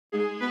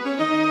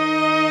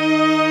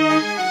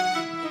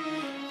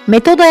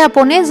Metoda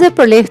japoneze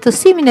për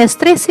lehtësimin e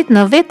stresit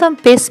në vetëm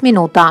 5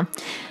 minuta.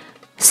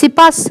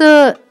 Sipas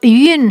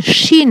Yun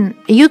Shin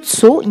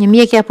Jutsu, një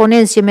mjek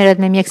japonez që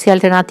merret me mjekësi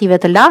alternative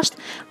të lashtë,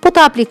 po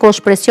të aplikosh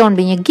presion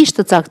mbi një gisht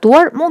të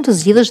caktuar, mund të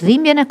zgjidhësh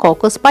dhimbjen e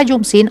kokës,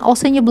 pagjumsinë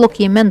ose një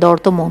bllokim mendor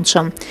të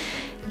mundshëm.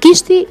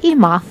 Gishti i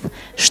madh.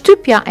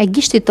 Shtypja e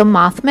gishtit të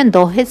madh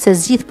mendohet se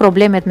zgjidh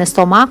problemet me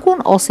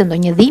stomakun ose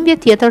ndonjë dhimbje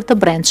tjetër të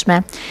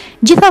brendshme.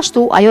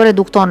 Gjithashtu, ajo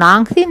redukton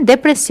ankthin,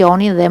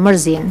 depresionin dhe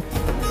mërzinë.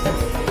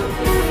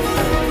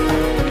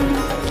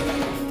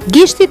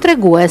 Gishti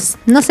tregues.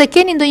 Nëse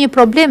keni ndonjë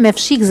problem me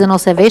fshikëzën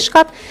ose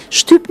veshkat,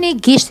 shtypni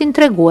gishtin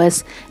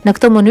tregues. Në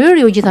këtë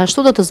mënyrë ju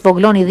gjithashtu do të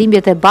zvogëloni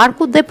dhimbjet e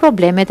barkut dhe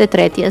problemet e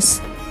tretjes.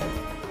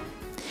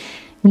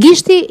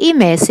 Gishti i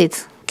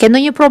mesit. Ke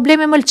ndonjë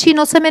problem me mëlçin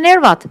ose me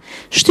nervat?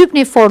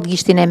 Shtypni fort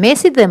gishtin e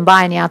mesit dhe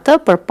mbajeni atë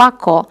për pak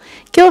kohë.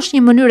 Kjo është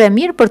një mënyrë e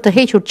mirë për të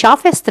hequr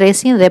qafe,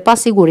 stresin dhe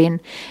pasigurinë.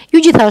 Ju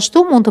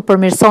gjithashtu mund të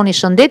përmirësoni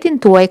shëndetin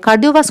tuaj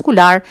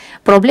kardiovaskular,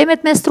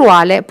 problemet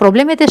menstruale,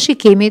 problemet e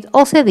shikimit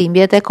ose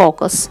dhimbjet e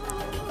kokës.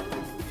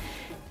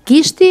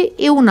 Gishti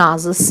i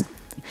unazës.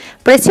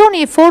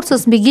 Presioni i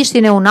forcës mbi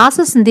gishtin e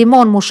unazës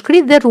ndihmon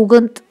mushkrit dhe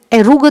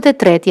rrugët e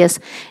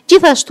tretjes.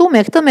 Gjithashtu me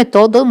këtë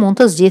metodë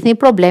mund të zgjidhni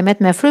problemet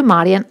me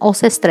frymarrjen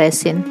ose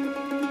stresin.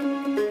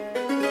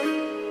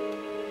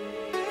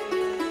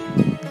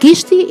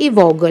 Gishti i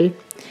vogël.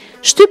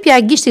 Shtypja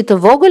e gishtit të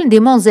vogël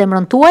ndihmon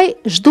zemrën tuaj,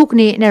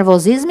 zhdukni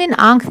nervozizmin,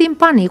 ankthin,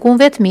 panikun,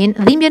 vetmin,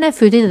 dhimbjen e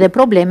fytit dhe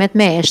problemet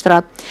me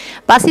eshtrat.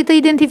 Pasi të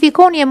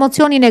identifikoni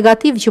emocioni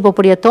negativ që po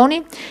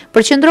përjetoni,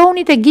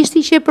 përqendrohuni te gishti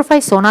që e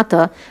përfaqëson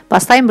atë.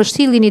 Pastaj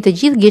mbështillini të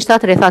gjithë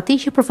gishtat rreth atij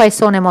që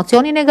përfaqëson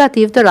emocioni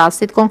negativ të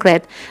rastit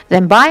konkret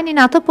dhe mbajeni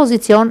në atë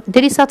pozicion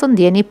derisa të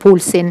ndjeni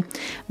pulsin.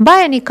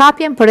 Mbajeni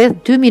kapjen për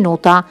rreth 2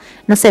 minuta.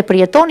 Nëse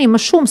përjetoni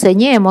më shumë se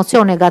një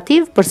emocion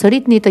negativ,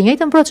 përsëritni të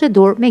njëjtën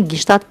procedurë me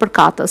gishtat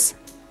përkatës.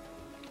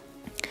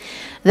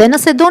 Dhe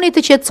nëse doni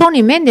të qetësoni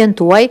mendjen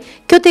tuaj,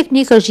 kjo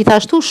teknikë është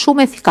gjithashtu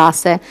shumë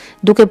efikase.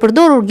 Duke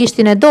përdorur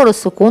gishtin e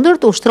dorës së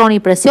kundërt, ushtroni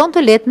presion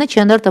të lehtë në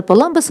qendër të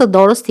pëllëmbës së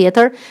dorës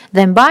tjetër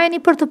dhe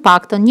mbajeni për të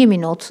paktën 1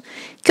 minutë.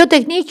 Kjo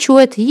teknikë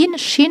quhet Yin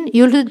Shin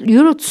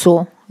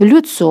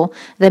Jutsu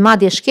dhe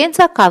madje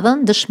shkenca ka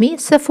dhënë dëshmi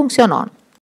se funksionon.